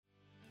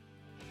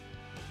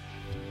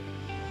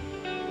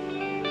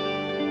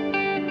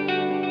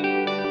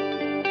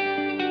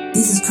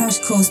This is Crash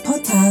Course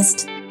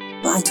Podcast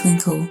by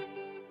Twinkle.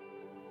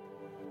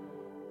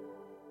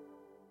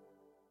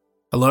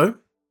 Hello,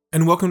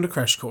 and welcome to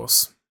Crash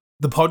Course,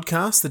 the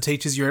podcast that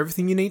teaches you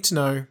everything you need to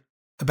know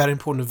about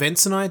important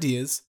events and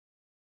ideas,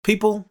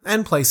 people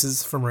and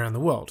places from around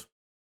the world.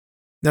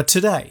 Now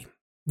today,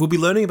 we'll be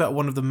learning about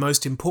one of the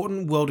most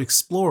important world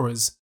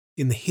explorers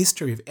in the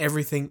history of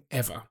everything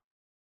ever.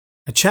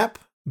 A chap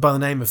by the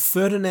name of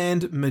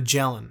Ferdinand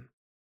Magellan,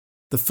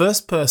 the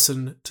first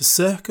person to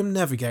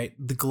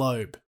circumnavigate the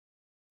globe.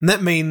 And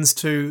that means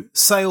to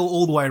sail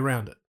all the way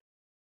around it.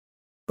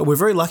 But we're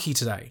very lucky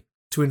today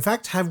to in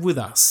fact have with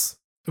us,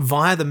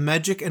 via the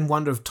magic and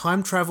wonder of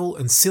time travel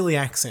and silly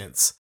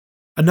accents,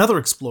 another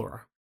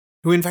explorer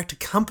who in fact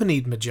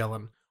accompanied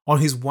Magellan on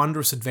his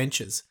wondrous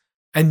adventures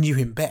and knew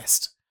him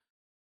best.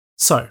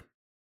 So,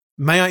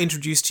 may I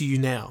introduce to you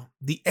now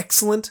the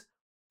excellent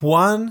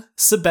Juan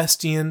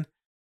Sebastian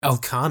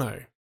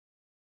Elcano.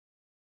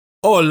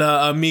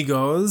 Hola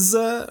amigos,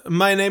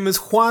 my name is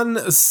Juan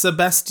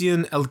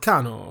Sebastian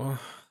Elcano,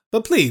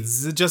 but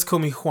please just call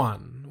me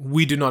Juan,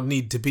 we do not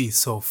need to be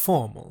so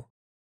formal.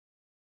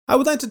 I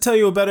would like to tell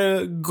you about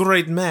a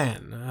great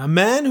man, a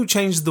man who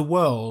changed the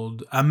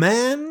world, a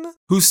man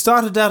who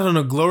started out on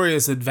a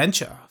glorious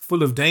adventure,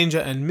 full of danger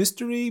and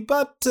mystery,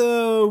 but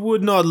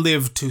would not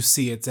live to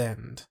see its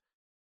end.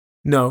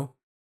 No,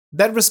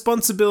 that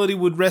responsibility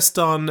would rest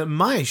on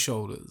my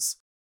shoulders,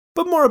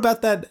 but more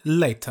about that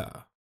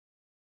later.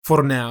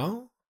 For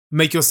now,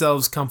 make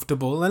yourselves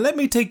comfortable and let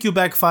me take you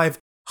back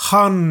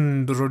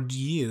 500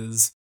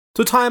 years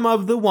to time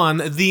of the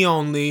one, the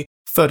only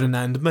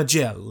Ferdinand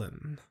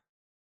Magellan.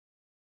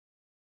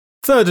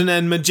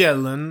 Ferdinand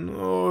Magellan,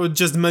 or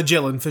just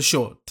Magellan for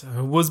short,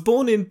 was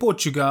born in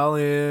Portugal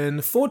in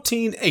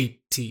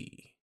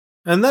 1480.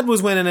 And that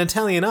was when an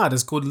Italian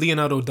artist called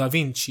Leonardo da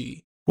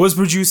Vinci was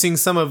producing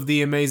some of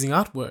the amazing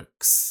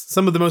artworks.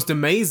 Some of the most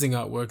amazing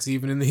artworks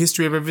even in the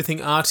history of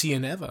everything arty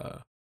and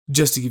ever.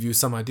 Just to give you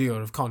some idea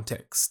of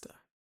context.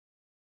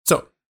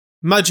 So,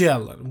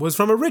 Magellan was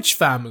from a rich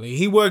family.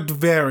 He worked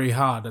very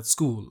hard at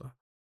school.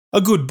 A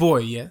good boy,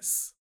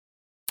 yes.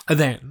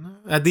 Then,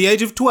 at the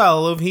age of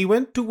 12, he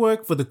went to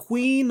work for the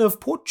Queen of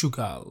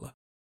Portugal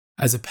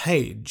as a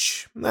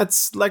page.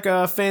 That's like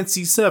a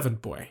fancy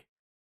servant boy.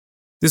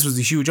 This was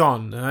a huge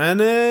honor,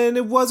 and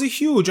it was a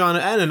huge honor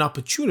and an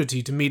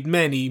opportunity to meet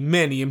many,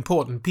 many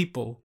important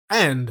people,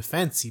 and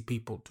fancy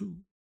people too.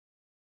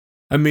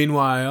 And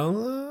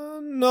meanwhile,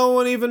 no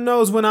one even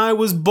knows when I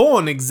was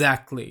born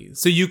exactly,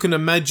 so you can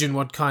imagine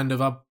what kind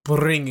of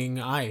upbringing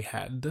I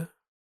had.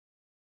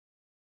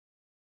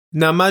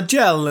 Now,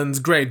 Magellan's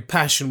great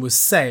passion was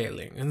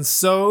sailing, and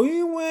so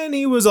when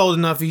he was old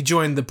enough, he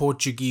joined the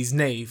Portuguese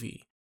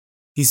Navy.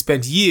 He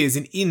spent years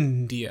in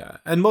India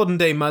and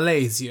modern-day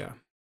Malaysia,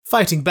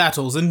 fighting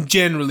battles and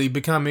generally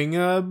becoming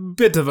a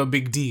bit of a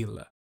big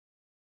deal.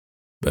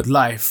 But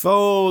life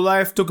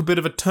took a bit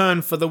of a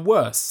turn for the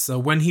worse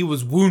when he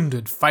was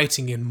wounded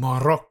fighting in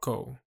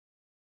Morocco.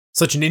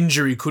 Such an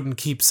injury couldn't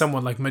keep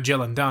someone like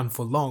Magellan down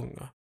for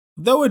long,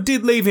 though it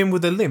did leave him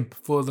with a limp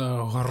for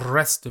the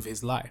rest of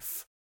his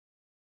life.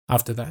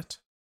 After that,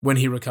 when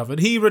he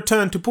recovered, he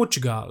returned to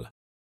Portugal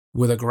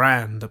with a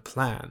grand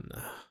plan.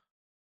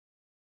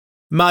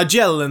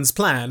 Magellan's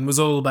plan was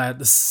all about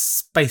the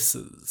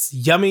spices.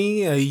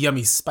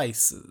 Yummy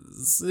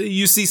spices.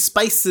 You see,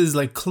 spices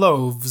like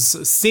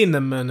cloves,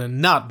 cinnamon,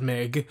 and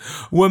nutmeg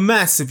were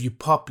massively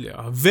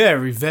popular,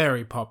 very,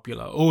 very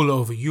popular all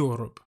over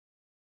Europe.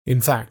 In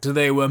fact,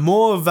 they were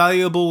more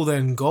valuable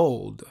than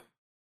gold.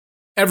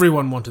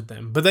 Everyone wanted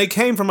them, but they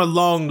came from a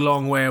long,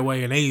 long way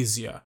away in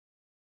Asia,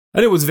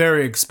 and it was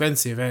very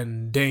expensive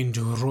and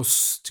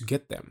dangerous to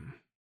get them.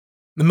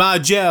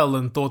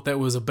 Magellan thought there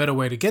was a better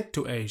way to get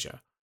to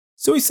Asia,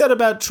 so he set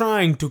about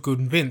trying to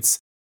convince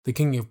the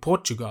King of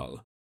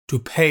Portugal to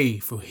pay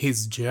for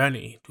his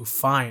journey to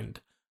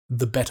find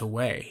the better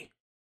way.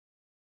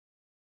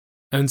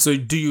 And so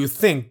do you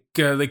think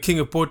the King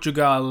of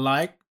Portugal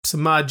liked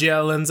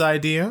Magellan's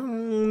idea?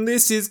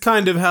 This is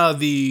kind of how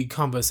the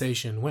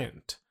conversation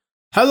went.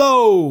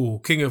 Hello,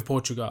 King of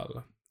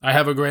Portugal. I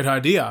have a great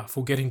idea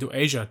for getting to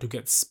Asia to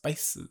get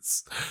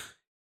spices.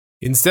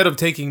 Instead of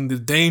taking the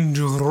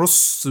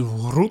dangerous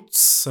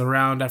routes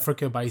around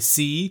Africa by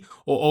sea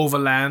or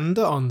overland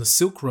on the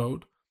Silk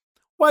Road,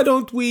 why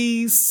don't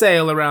we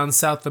sail around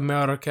South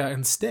America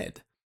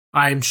instead?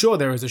 I'm sure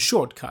there is a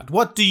shortcut.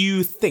 What do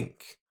you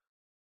think?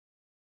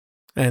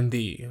 And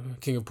the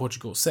King of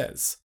Portugal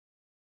says,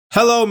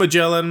 Hello,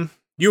 Magellan.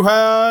 You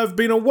have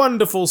been a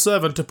wonderful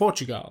servant to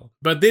Portugal,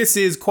 but this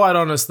is quite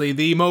honestly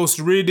the most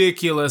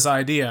ridiculous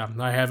idea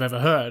I have ever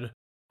heard.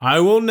 I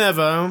will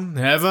never,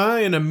 ever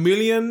in a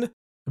million,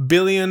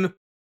 billion,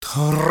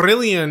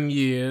 trillion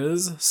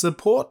years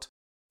support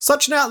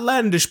such an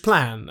outlandish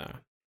plan.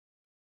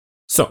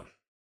 So,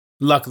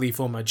 luckily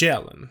for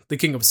Magellan, the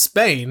King of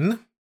Spain,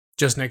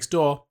 just next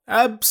door,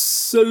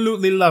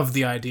 absolutely loved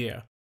the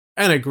idea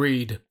and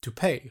agreed to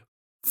pay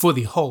for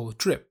the whole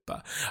trip.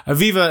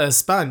 Viva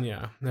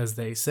España, as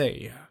they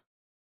say.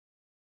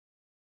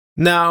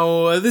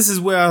 Now, this is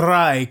where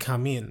I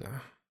come in.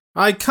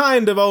 I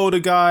kind of owed a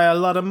guy a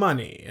lot of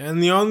money,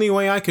 and the only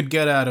way I could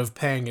get out of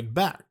paying it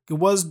back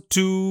was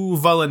to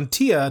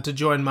volunteer to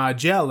join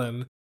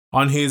Magellan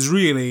on his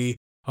really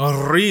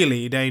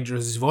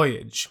dangerous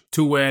voyage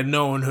to where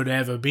no one had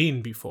ever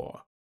been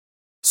before.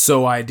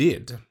 So I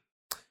did.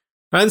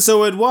 And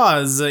so it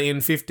was in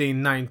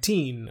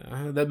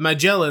 1519 that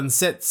Magellan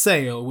set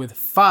sail with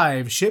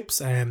 5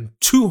 ships and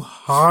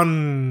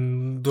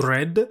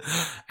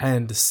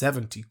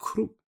 270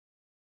 crew.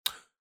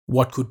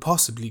 What could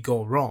possibly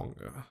go wrong?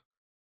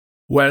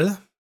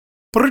 Well,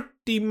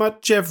 pretty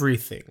much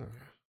everything.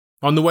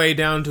 On the way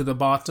down to the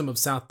bottom of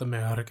South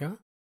America,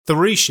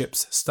 3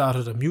 ships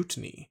started a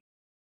mutiny.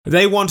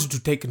 They wanted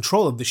to take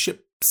control of the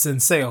ships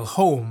and sail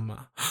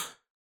home.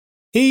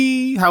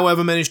 He,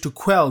 however, managed to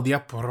quell the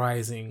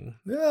uprising,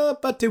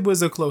 but it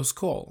was a close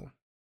call.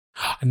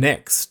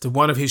 Next,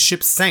 one of his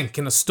ships sank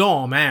in a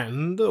storm,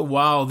 and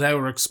while they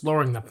were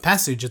exploring the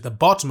passage at the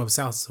bottom of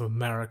South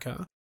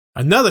America,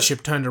 another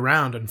ship turned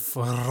around and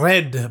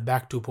fled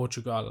back to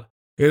Portugal.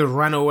 It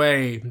ran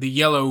away, the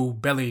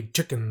yellow-bellied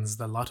chickens,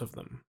 the lot of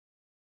them.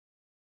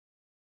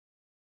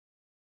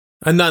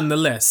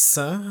 Nonetheless,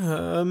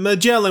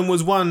 Magellan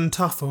was one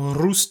tough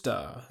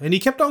rooster, and he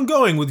kept on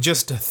going with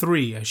just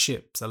 3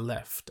 ships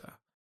left.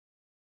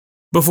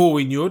 Before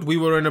we knew it, we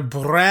were in a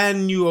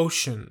brand new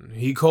ocean.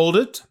 He called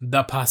it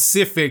the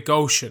Pacific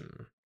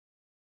Ocean.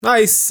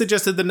 I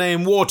suggested the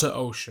name Water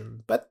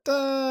Ocean, but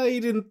he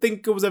didn't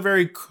think it was a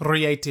very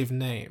creative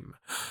name.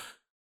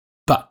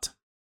 But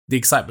the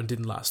excitement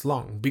didn't last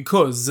long,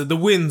 because the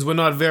winds were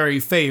not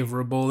very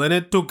favorable, and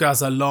it took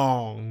us a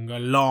long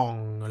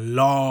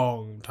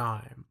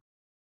time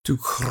to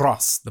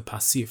cross the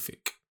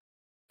Pacific.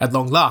 At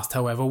long last,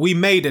 however, we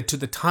made it to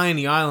the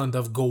tiny island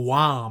of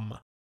Guam,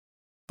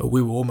 but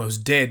we were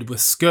almost dead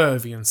with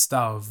scurvy and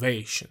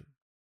starvation.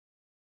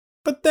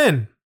 But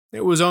then,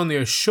 it was only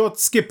a short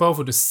skip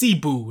over to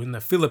Cebu in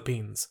the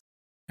Philippines,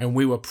 and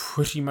we were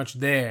pretty much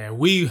there.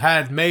 We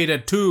had made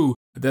it to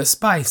the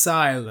Spice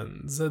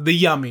Islands, the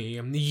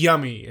yummy,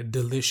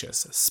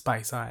 delicious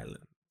Spice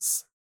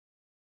Islands.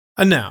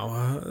 And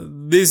now,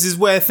 this is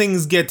where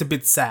things get a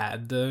bit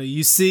sad.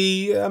 You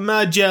see,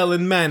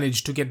 Magellan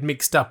managed to get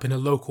mixed up in a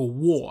local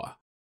war.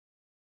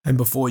 And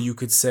before you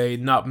could say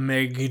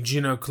nutmeg,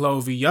 ginger,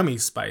 clovey, yummy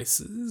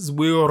spices,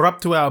 we were up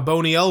to our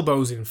bony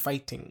elbows in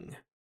fighting.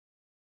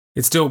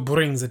 It still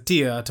brings a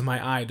tear to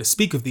my eye to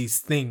speak of these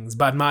things,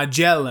 but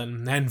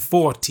Magellan and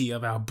 40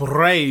 of our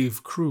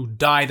brave crew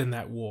died in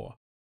that war,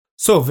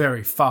 so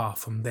very far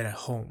from their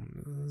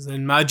homes.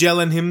 And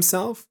Magellan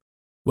himself?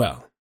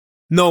 Well,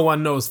 no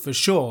one knows for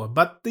sure,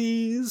 but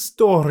the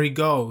story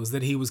goes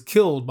that he was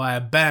killed by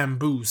a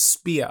bamboo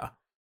spear,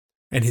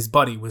 and his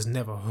body was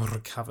never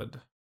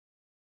recovered.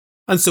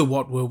 And so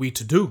what were we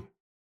to do?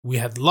 We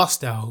had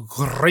lost our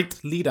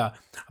great leader,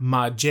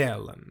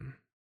 Magellan.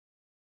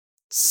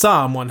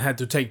 Someone had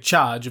to take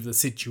charge of the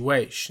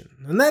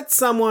situation, and that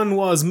someone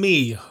was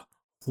me,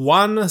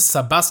 Juan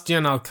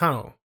Sebastian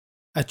Elcano,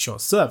 at your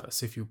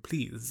service, if you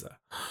please.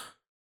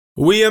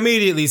 We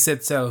immediately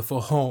set sail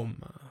for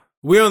home.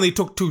 We only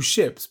took 2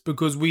 ships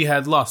because we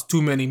had lost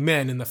too many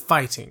men in the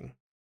fighting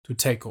to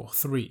take all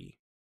 3.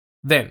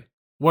 Then,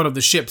 one of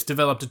the ships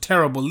developed a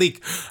terrible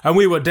leak, and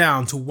we were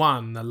down to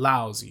 1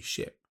 lousy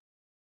ship.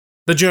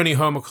 The journey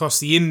home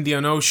across the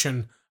Indian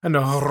Ocean and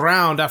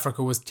around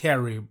Africa was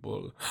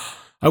terrible.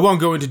 I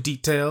won't go into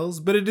details,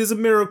 but it is a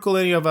miracle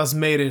any of us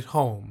made it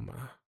home.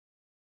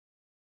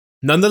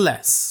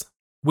 Nonetheless,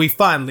 we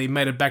finally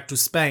made it back to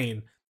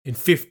Spain in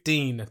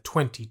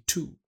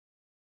 1522.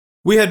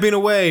 We had been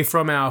away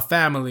from our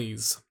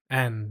families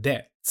and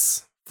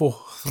debts for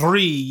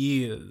 3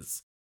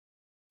 years.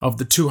 Of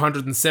the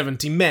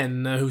 270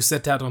 men who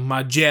set out on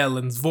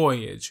Magellan's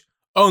voyage,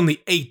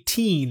 only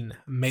 18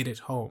 made it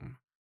home.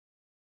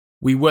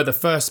 We were the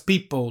first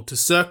people to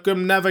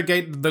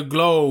circumnavigate the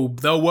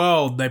globe, the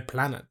world, the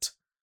planet.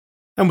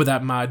 And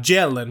without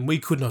Magellan, we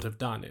could not have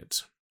done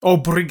it.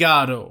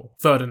 Obrigado,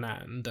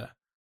 Ferdinand.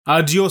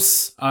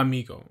 Adios,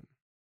 amigo.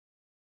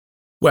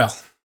 Well,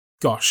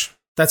 gosh,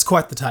 that's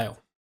quite the tale.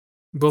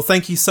 Well,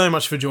 thank you so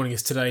much for joining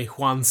us today,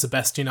 Juan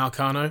Sebastian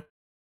Elcano.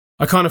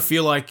 I kind of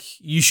feel like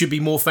you should be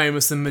more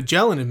famous than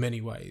Magellan in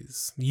many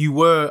ways. You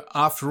were,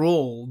 after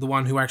all, the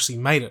one who actually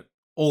made it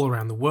all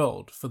around the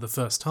world for the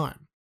first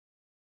time.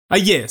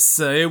 Yes,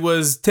 it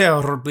was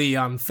terribly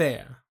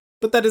unfair,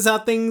 but that is how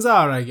things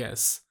are, I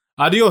guess.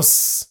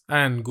 Adios,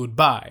 and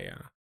goodbye.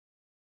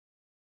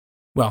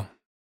 Well,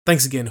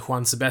 thanks again,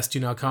 Juan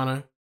Sebastian Elcano.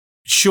 It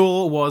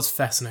sure was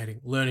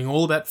fascinating learning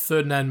all about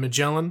Ferdinand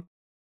Magellan,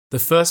 the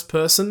first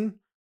person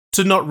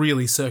to not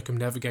really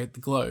circumnavigate the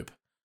globe.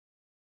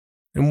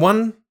 And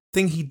one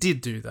thing he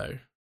did do, though,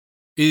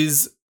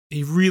 is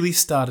he really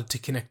started to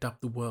connect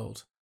up the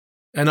world.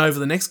 And over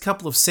the next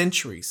couple of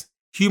centuries,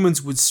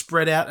 humans would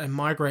spread out and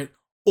migrate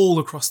all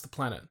across the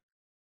planet,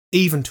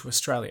 even to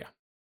Australia.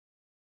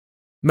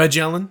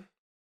 Magellan,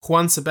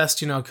 Juan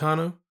Sebastian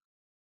Elcano,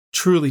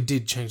 truly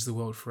did change the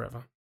world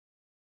forever.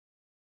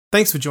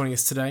 Thanks for joining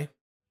us today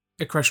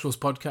at Crash Course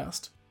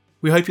Podcast.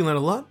 We hope you learn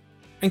a lot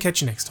and catch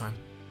you next time.